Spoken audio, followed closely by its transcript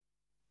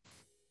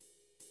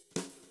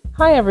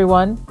Hi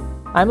everyone,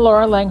 I'm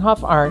Laura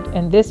Langhoff Arndt,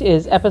 and this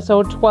is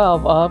episode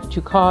 12 of To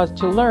Cause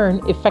to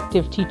Learn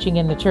Effective Teaching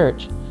in the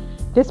Church.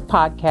 This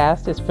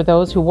podcast is for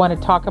those who want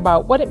to talk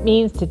about what it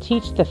means to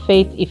teach the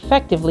faith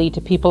effectively to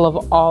people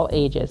of all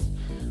ages.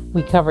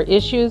 We cover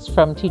issues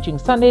from teaching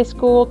Sunday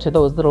school to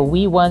those little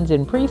wee ones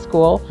in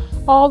preschool,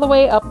 all the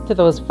way up to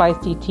those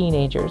feisty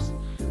teenagers.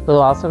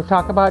 We'll also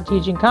talk about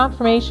teaching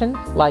confirmation,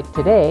 like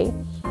today,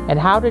 and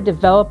how to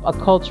develop a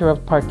culture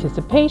of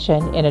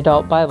participation in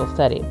adult Bible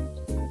study.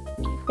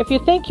 If you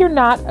think you're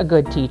not a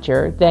good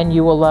teacher, then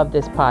you will love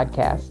this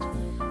podcast.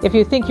 If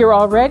you think you're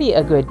already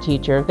a good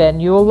teacher, then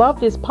you will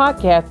love this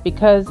podcast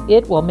because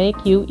it will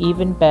make you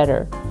even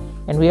better.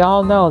 And we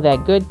all know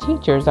that good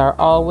teachers are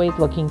always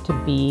looking to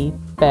be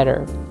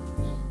better.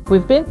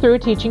 We've been through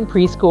teaching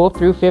preschool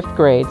through 5th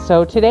grade,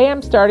 so today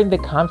I'm starting the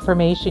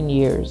confirmation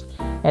years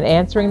and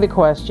answering the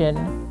question,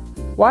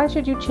 why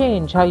should you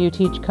change how you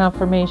teach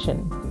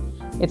confirmation?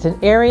 It's an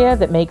area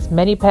that makes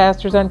many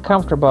pastors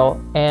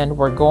uncomfortable, and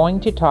we're going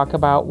to talk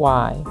about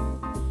why.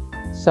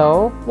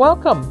 So,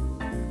 welcome,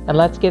 and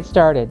let's get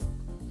started.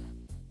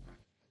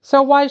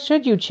 So why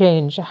should you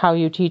change how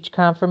you teach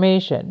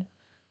confirmation?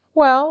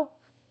 Well,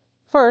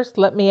 first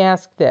let me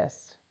ask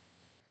this.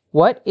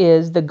 What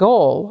is the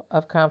goal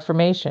of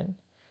confirmation?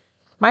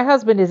 My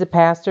husband is a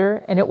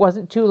pastor, and it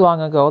wasn't too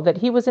long ago that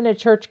he was in a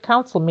church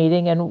council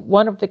meeting, and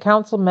one of the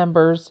council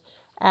members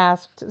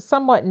asked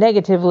somewhat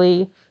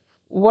negatively,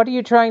 "What are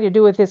you trying to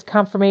do with this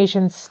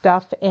confirmation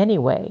stuff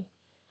anyway?"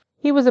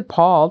 He was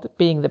appalled,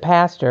 being the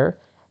pastor,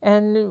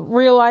 and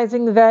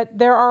realizing that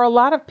there are a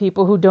lot of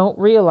people who don't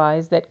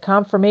realize that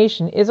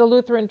confirmation is a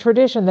Lutheran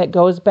tradition that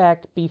goes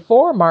back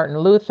before Martin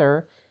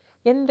Luther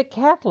in the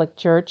Catholic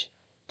Church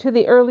to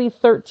the early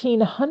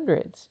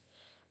 1300s.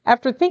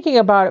 After thinking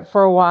about it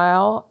for a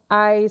while,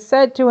 I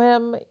said to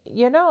him,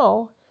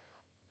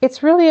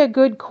 it's really a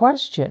good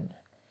question.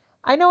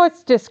 I know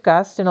it's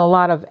discussed in a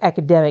lot of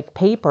academic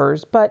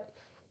papers, but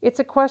it's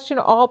a question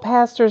all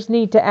pastors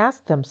need to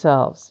ask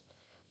themselves.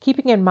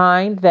 Keeping in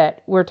mind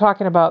that we're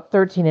talking about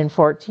 13 and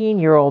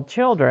 14-year-old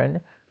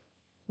children,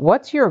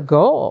 what's your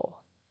goal?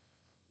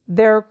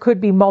 There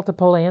could be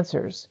multiple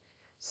answers.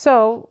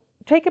 So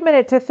take a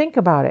minute to think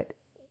about it.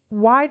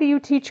 Why do you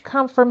teach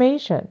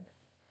confirmation?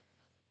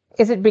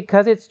 Is it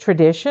because it's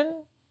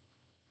tradition?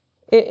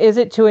 Is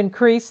it to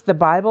increase the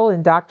Bible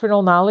and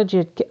doctrinal knowledge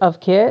of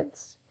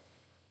kids?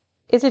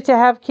 Is it to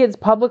have kids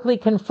publicly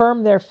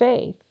confirm their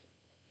faith?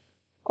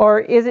 Or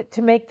is it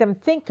to make them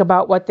think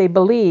about what they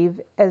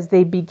believe as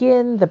they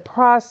begin the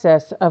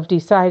process of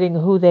deciding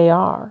who they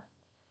are?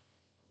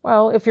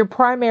 Well, if your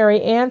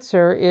primary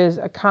answer is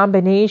a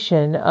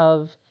combination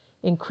of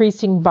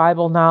increasing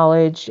Bible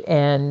knowledge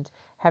and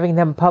having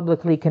them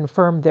publicly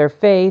confirm their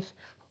faith,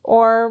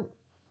 or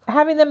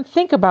having them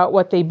think about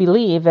what they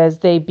believe as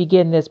they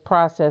begin this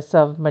process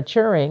of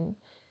maturing,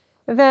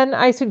 then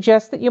I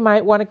suggest that you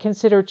might want to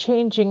consider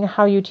changing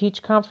how you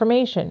teach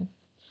confirmation.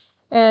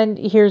 And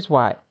here's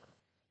why.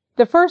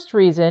 The first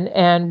reason,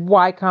 and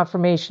why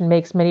confirmation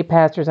makes many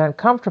pastors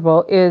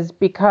uncomfortable, is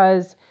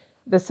because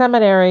the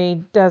seminary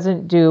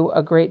doesn't do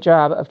a great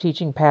job of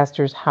teaching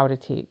pastors how to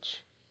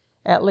teach.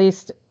 At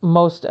least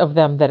most of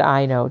them that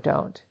I know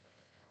don't.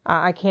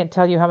 I can't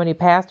tell you how many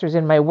pastors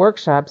in my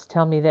workshops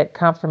tell me that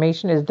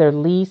confirmation is their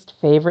least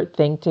favorite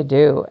thing to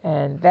do,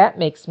 and that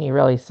makes me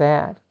really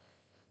sad.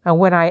 And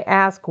when I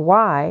ask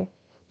why,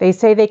 they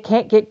say they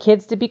can't get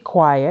kids to be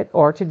quiet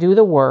or to do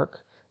the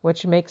work,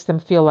 which makes them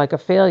feel like a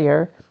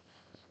failure.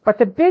 But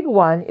the big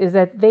one is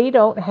that they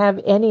don't have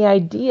any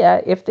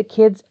idea if the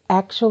kids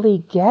actually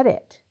get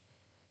it.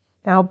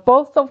 Now,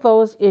 both of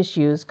those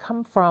issues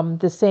come from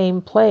the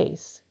same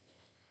place.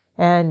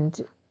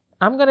 And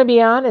I'm going to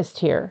be honest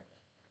here.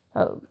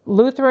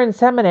 Lutheran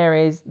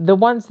seminaries, the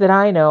ones that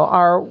I know,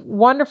 are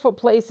wonderful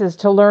places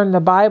to learn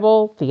the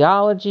Bible,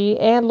 theology,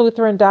 and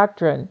Lutheran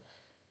doctrine.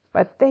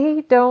 But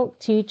they don't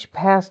teach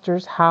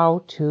pastors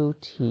how to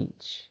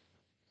teach.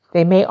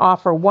 They may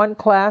offer one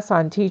class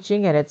on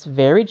teaching, and it's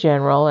very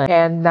general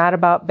and not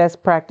about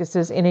best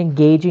practices in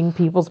engaging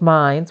people's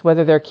minds,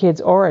 whether they're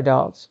kids or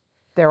adults.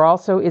 There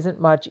also isn't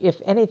much,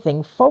 if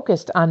anything,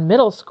 focused on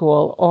middle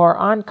school or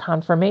on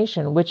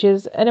confirmation, which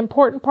is an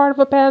important part of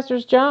a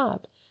pastor's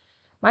job.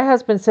 My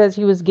husband says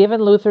he was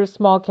given Luther's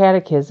Small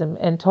Catechism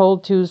and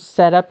told to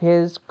set up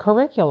his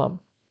curriculum.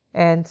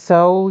 And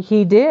so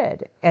he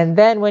did. And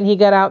then when he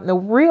got out in the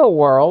real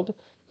world,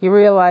 he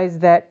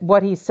realized that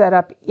what he set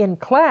up in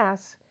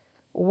class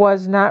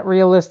was not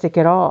realistic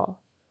at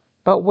all.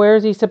 But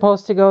where's he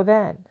supposed to go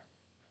then?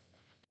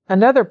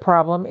 Another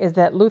problem is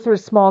that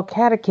Luther's Small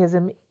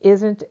Catechism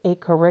isn't a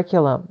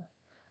curriculum.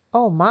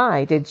 Oh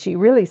my, did she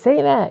really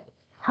say that?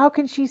 How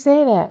can she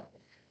say that?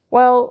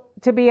 Well,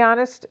 to be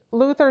honest,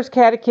 Luther's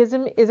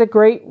Catechism is a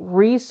great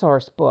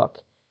resource book.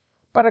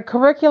 But a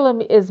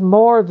curriculum is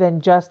more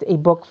than just a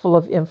book full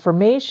of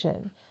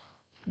information.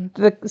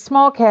 The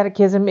Small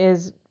Catechism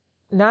is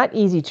not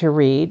easy to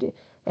read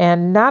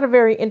and not a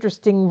very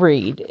interesting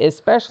read,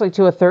 especially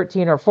to a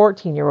 13 or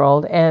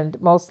 14-year-old and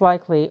most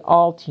likely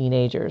all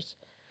teenagers.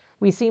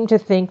 We seem to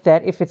think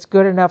that if it's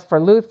good enough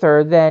for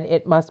Luther, then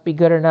it must be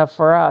good enough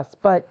for us.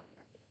 But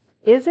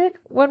is it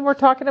when we're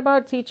talking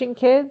about teaching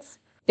kids?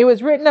 It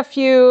was written a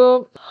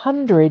few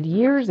hundred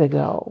years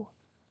ago.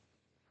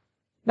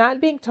 Not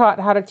being taught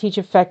how to teach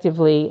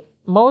effectively,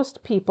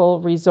 most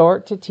people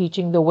resort to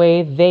teaching the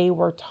way they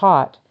were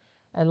taught,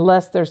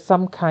 unless there's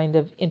some kind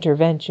of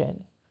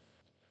intervention.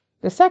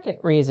 The second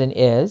reason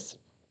is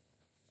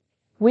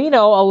we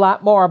know a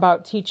lot more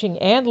about teaching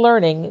and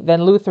learning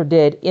than Luther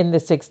did in the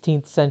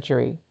 16th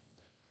century.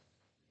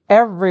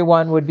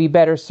 Everyone would be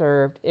better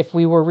served if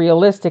we were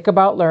realistic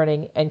about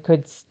learning and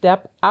could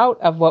step out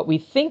of what we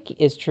think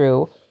is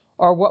true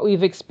or what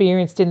we've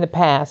experienced in the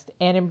past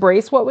and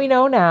embrace what we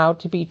know now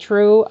to be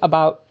true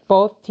about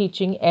both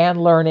teaching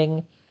and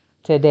learning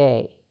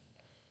today.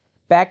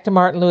 Back to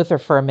Martin Luther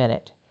for a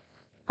minute.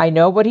 I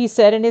know what he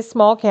said in his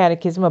small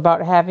catechism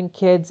about having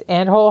kids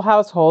and whole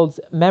households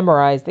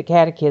memorize the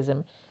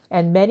catechism,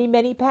 and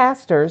many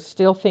pastors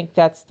still think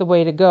that's the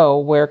way to go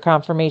where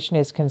confirmation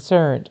is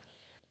concerned.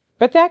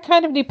 But that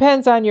kind of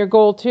depends on your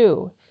goal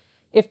too.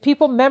 If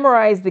people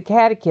memorize the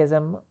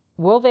catechism,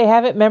 will they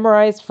have it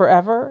memorized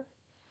forever?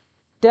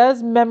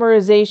 Does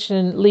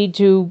memorization lead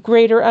to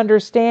greater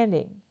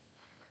understanding?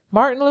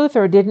 Martin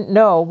Luther didn't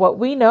know what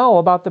we know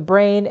about the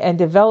brain and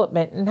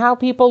development and how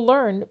people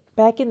learned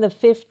back in the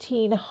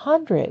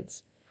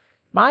 1500s.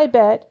 My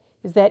bet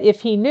is that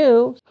if he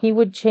knew, he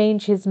would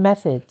change his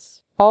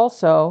methods.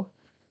 Also,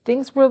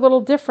 things were a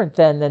little different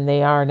then than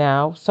they are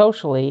now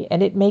socially,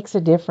 and it makes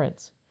a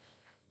difference.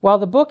 While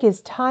the book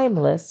is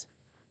timeless,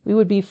 we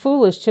would be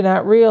foolish to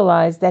not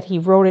realize that he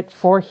wrote it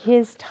for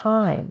his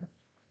time.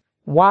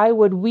 Why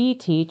would we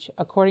teach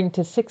according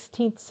to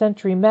 16th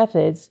century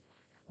methods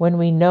when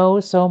we know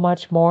so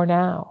much more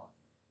now?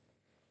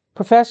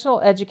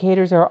 Professional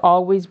educators are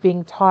always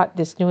being taught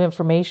this new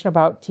information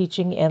about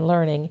teaching and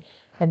learning,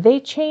 and they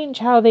change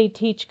how they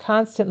teach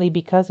constantly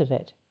because of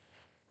it.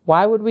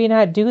 Why would we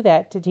not do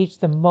that to teach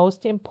the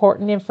most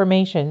important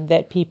information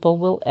that people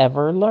will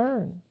ever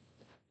learn?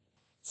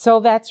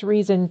 So that's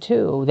reason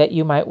 2 that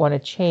you might want to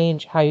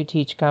change how you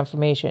teach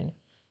confirmation.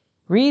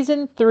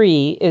 Reason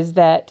 3 is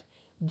that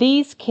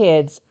these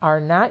kids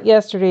are not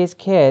yesterday's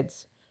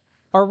kids,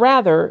 or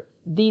rather,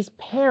 these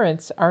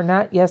parents are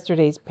not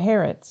yesterday's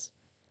parents.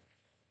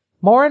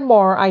 More and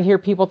more, I hear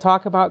people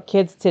talk about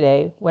kids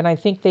today when I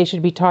think they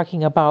should be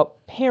talking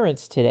about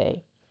parents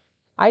today.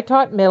 I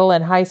taught middle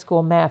and high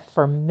school math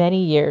for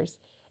many years,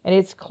 and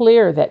it's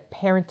clear that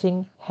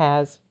parenting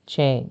has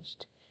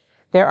changed.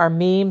 There are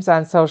memes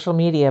on social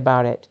media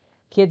about it.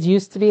 Kids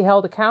used to be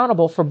held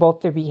accountable for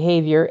both their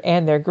behavior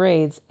and their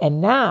grades,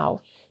 and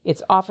now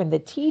it's often the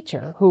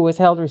teacher who is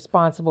held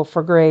responsible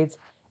for grades,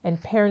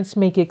 and parents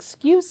make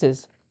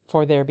excuses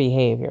for their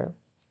behavior.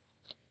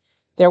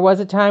 There was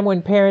a time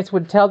when parents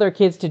would tell their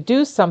kids to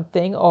do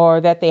something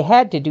or that they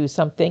had to do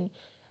something,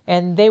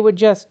 and they would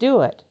just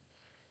do it.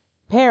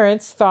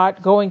 Parents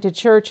thought going to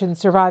church and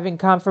surviving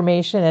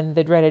confirmation and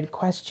the dreaded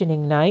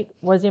questioning night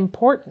was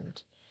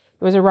important.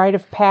 It was a rite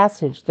of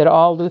passage that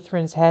all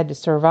Lutherans had to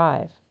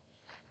survive.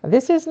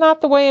 This is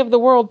not the way of the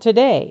world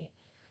today.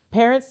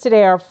 Parents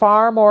today are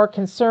far more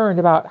concerned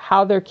about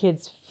how their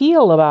kids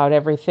feel about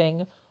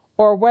everything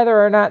or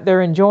whether or not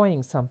they're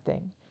enjoying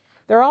something.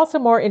 They're also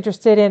more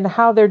interested in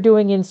how they're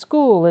doing in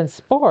school and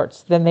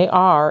sports than they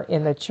are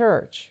in the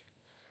church.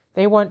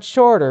 They want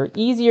shorter,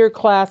 easier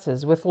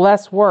classes with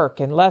less work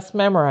and less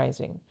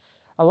memorizing.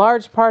 A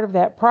large part of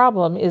that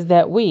problem is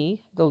that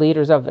we, the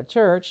leaders of the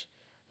church,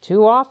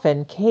 too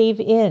often cave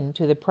in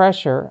to the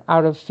pressure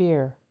out of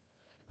fear.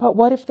 But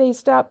what if they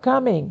stop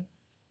coming?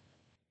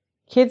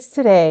 Kids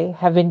today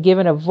have been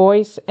given a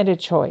voice and a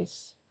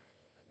choice.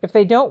 If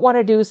they don't want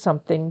to do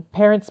something,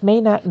 parents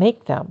may not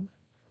make them.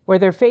 Where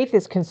their faith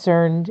is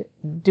concerned,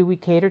 do we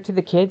cater to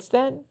the kids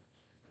then?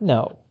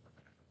 No.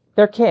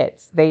 They're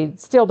kids. They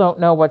still don't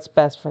know what's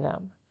best for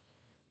them.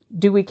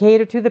 Do we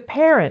cater to the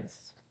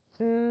parents?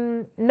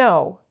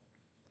 No.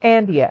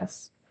 And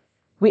yes.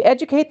 We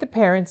educate the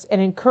parents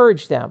and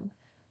encourage them.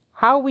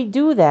 How we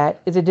do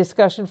that is a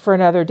discussion for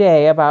another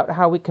day about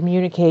how we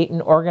communicate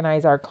and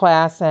organize our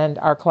class and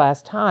our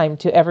class time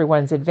to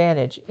everyone's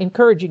advantage,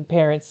 encouraging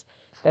parents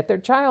that their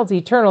child's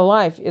eternal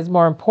life is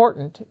more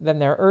important than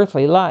their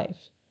earthly life.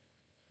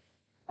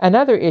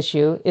 Another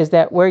issue is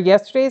that where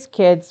yesterday's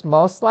kids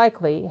most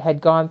likely had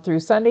gone through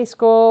Sunday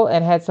school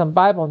and had some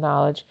Bible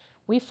knowledge,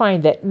 we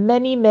find that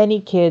many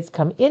kids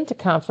come into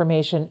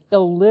confirmation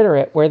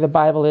illiterate where the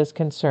Bible is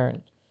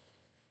concerned.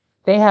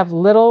 They have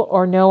little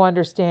or no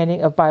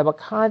understanding of Bible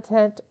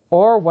content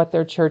or what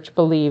their church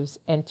believes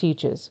and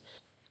teaches.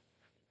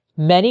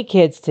 Many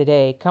kids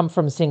today come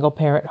from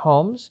single-parent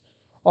homes,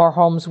 or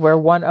homes where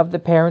one of the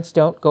parents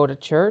don't go to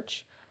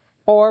church,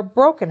 or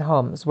broken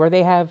homes where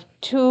they have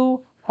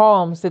two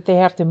homes that they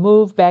have to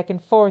move back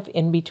and forth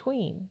in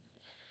between.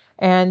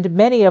 And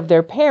many of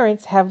their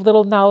parents have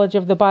little knowledge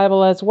of the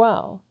Bible as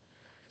well.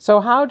 So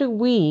how do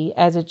we,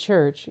 as a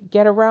church,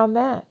 get around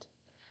that?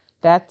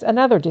 That's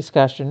another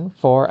discussion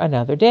for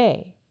another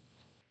day.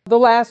 The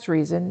last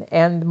reason,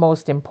 and the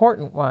most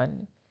important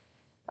one,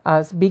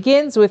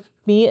 Begins with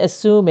me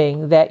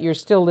assuming that you're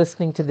still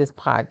listening to this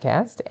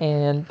podcast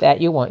and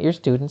that you want your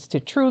students to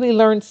truly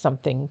learn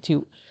something,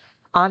 to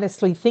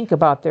honestly think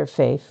about their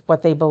faith,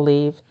 what they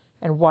believe,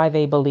 and why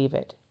they believe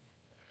it.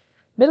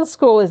 Middle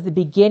school is the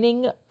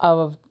beginning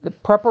of the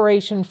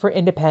preparation for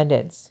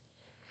independence.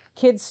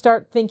 Kids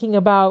start thinking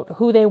about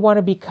who they want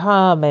to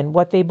become and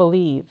what they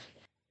believe.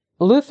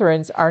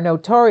 Lutherans are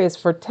notorious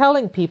for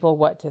telling people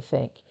what to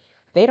think.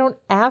 They don't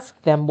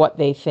ask them what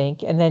they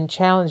think and then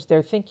challenge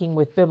their thinking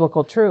with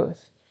biblical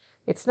truth.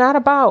 It's not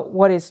about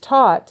what is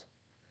taught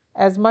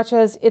as much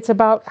as it's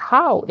about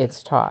how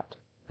it's taught,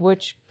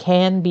 which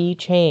can be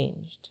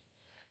changed.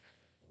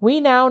 We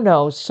now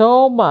know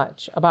so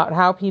much about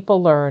how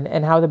people learn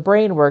and how the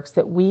brain works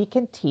that we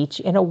can teach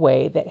in a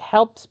way that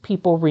helps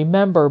people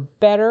remember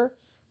better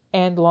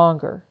and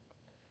longer.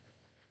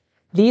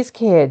 These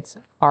kids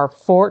are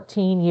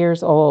 14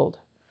 years old.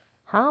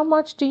 How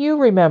much do you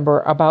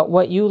remember about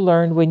what you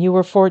learned when you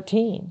were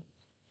 14?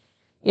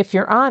 If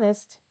you're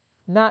honest,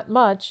 not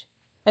much,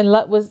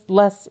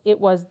 unless it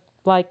was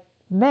like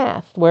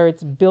math, where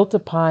it's built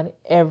upon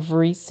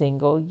every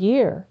single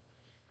year.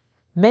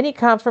 Many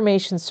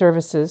confirmation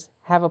services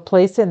have a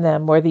place in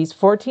them where these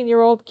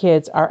 14-year-old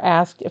kids are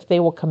asked if they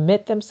will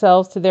commit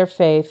themselves to their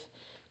faith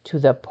to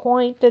the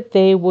point that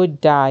they would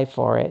die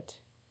for it.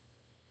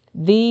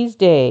 These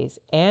days,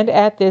 and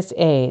at this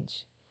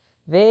age,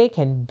 they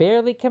can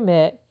barely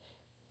commit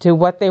to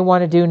what they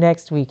want to do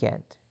next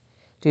weekend.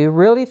 Do you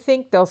really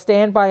think they'll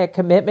stand by a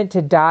commitment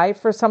to die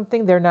for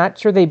something they're not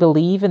sure they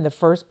believe in the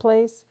first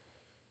place?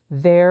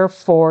 They're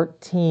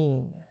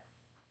 14.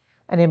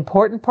 An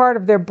important part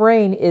of their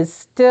brain is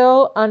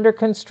still under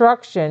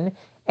construction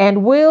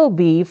and will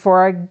be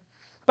for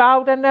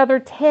about another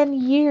 10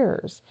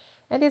 years.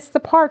 And it's the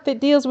part that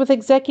deals with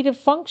executive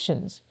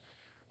functions.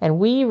 And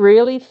we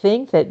really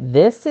think that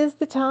this is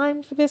the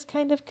time for this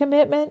kind of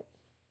commitment?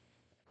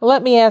 Well,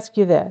 let me ask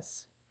you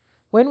this.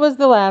 When was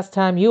the last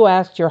time you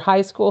asked your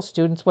high school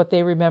students what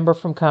they remember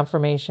from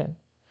confirmation?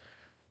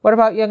 What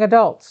about young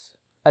adults,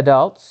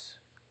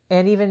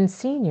 and even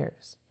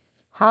seniors?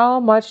 How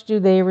much do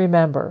they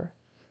remember?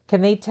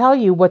 Can they tell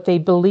you what they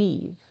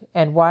believe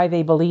and why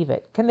they believe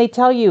it? Can they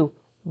tell you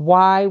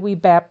why we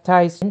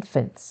baptize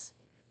infants?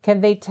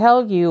 Can they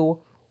tell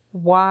you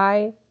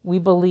why we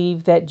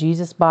believe that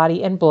Jesus'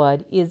 body and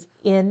blood is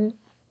in,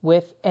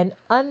 with, and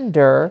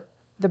under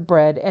the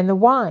bread and the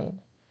wine?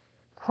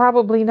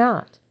 Probably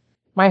not.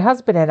 My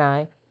husband and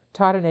I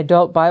taught an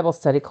adult Bible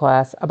study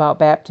class about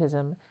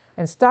baptism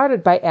and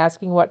started by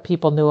asking what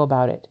people knew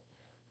about it.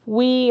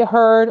 We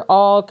heard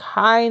all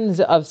kinds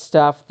of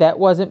stuff that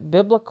wasn't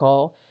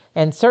biblical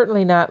and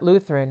certainly not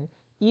Lutheran,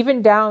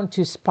 even down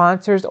to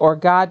sponsors or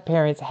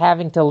godparents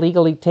having to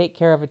legally take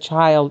care of a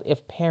child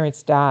if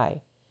parents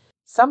die.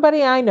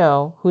 Somebody I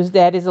know, whose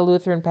dad is a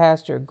Lutheran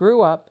pastor,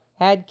 grew up,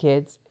 had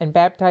kids, and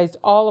baptized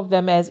all of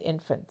them as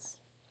infants.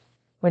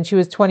 When she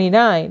was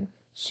 29,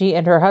 she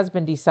and her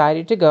husband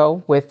decided to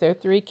go, with their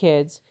 3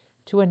 kids,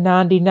 to a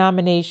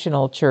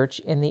non-denominational church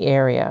in the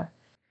area.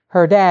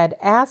 Her dad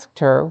asked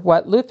her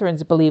what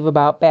Lutherans believe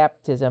about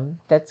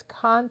baptism that's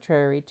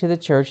contrary to the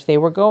church they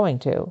were going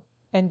to.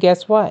 And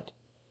guess what?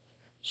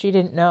 She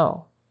didn't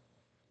know.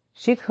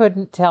 She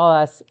couldn't tell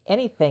us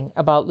anything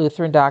about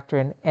Lutheran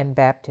doctrine and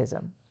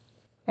baptism.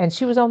 And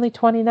she was only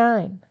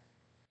 29.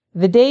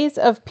 The days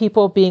of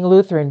people being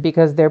Lutheran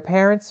because their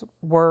parents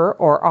were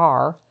or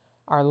are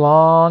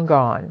long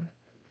gone.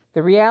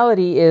 The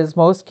reality is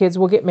most kids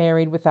will get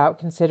married without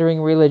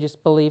considering religious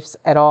beliefs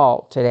at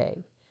all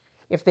today.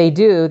 If they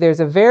do, there's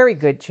a very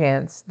good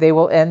chance they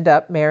will end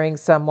up marrying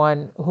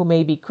someone who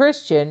may be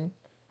Christian,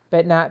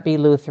 but not be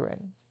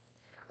Lutheran.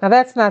 Now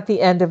that's not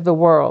the end of the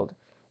world,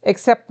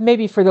 except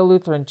maybe for the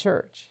Lutheran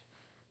Church.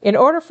 In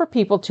order for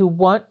people to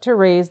want to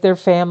raise their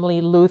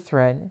family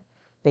Lutheran,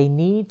 they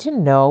need to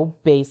know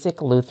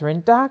basic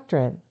Lutheran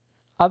doctrine.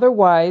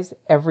 Otherwise,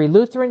 every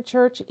Lutheran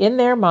church in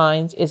their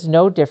minds is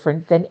no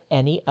different than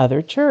any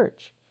other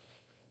church.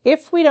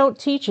 If we don't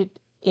teach it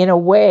in a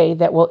way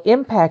that will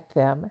impact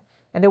them,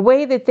 and a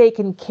way that they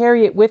can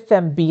carry it with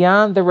them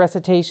beyond the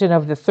recitation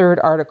of the 3rd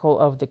article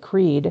of the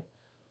Creed,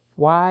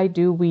 why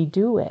do we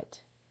do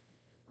it?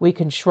 We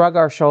can shrug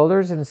our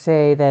shoulders and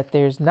say that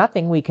there's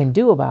nothing we can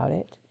do about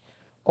it,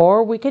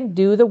 or we can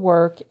do the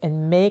work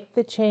and make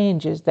the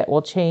changes that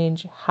will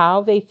change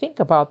how they think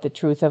about the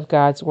truth of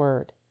God's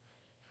Word.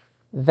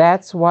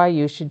 That's why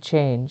you should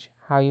change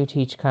how you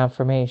teach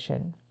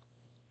confirmation.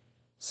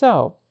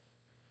 So,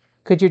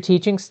 could your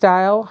teaching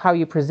style, how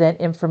you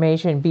present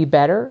information, be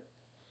better?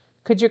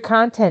 Could your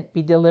content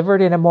be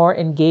delivered in a more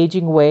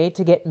engaging way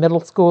to get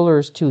middle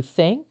schoolers to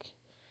think?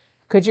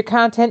 Could your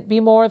content be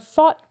more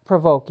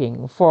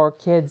thought-provoking for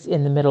kids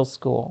in the middle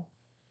school?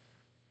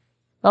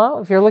 Well,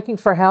 if you're looking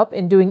for help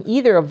in doing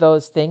either of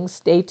those things,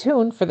 stay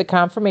tuned for the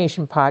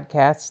confirmation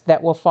podcasts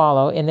that will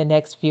follow in the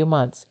next few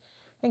months.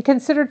 And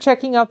consider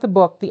checking out the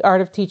book, The Art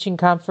of Teaching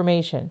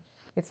Confirmation.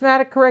 It's not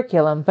a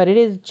curriculum, but it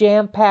is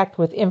jam-packed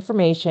with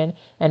information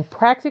and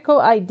practical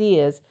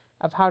ideas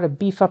of how to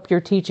beef up your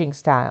teaching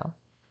style.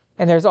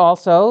 And there's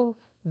also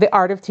The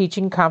Art of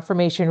Teaching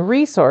Confirmation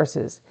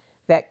resources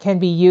that can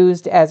be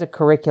used as a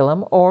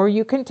curriculum, or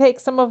you can take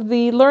some of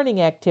the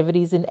learning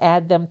activities and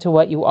add them to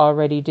what you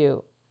already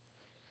do.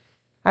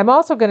 I'm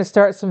also going to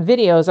start some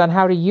videos on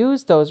how to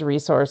use those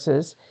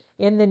resources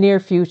in the near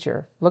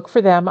future. Look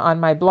for them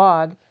on my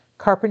blog,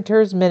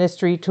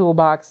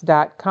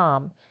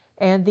 carpentersministrytoolbox.com,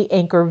 and the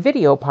Anchor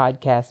Video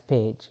Podcast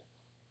page.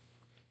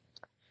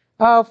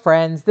 Oh,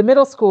 friends, the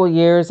middle school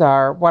years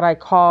are what I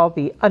call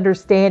the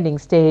understanding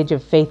stage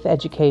of faith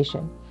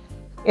education.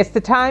 It's the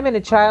time in a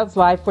child's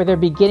life where they're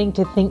beginning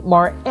to think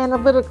more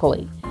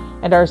analytically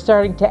and are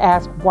starting to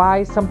ask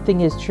why something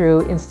is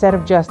true instead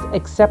of just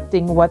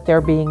accepting what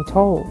they're being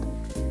told.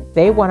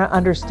 They want to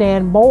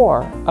understand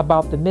more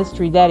about the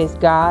mystery that is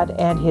God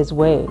and His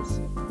ways.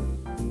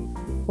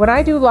 When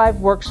I do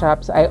live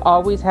workshops, I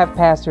always have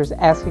pastors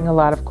asking a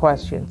lot of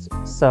questions.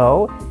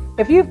 So,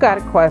 if you've got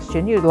a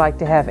question you'd like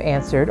to have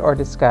answered or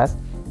discussed,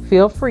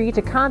 feel free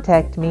to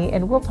contact me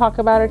and we'll talk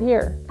about it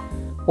here.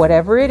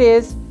 Whatever it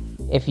is,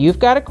 if you've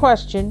got a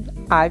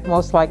question, I've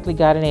most likely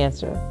got an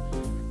answer.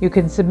 You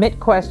can submit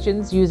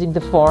questions using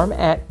the form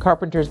at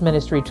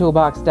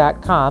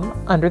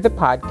carpentersministrytoolbox.com under the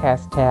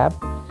podcast tab.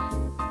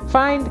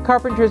 Find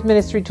Carpenter's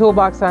Ministry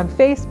Toolbox on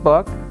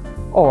Facebook,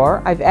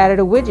 or I've added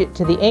a widget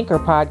to the Anchor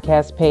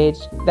podcast page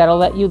that'll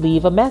let you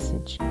leave a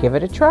message. Give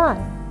it a try.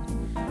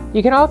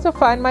 You can also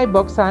find my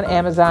books on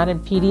Amazon in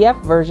PDF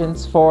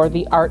versions for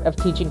the Art of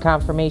Teaching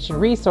Confirmation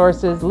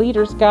resources,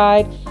 Leader's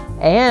Guide,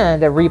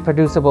 and a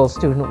reproducible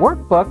student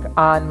workbook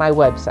on my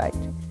website.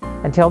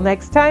 Until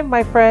next time,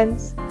 my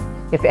friends,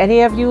 if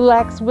any of you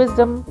lacks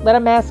wisdom, let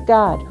him ask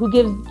God, who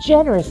gives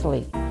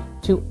generously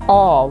to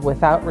all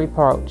without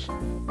reproach,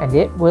 and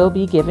it will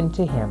be given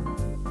to him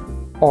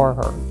or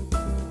her.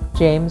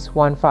 James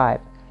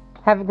 1:5.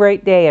 Have a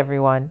great day,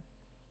 everyone.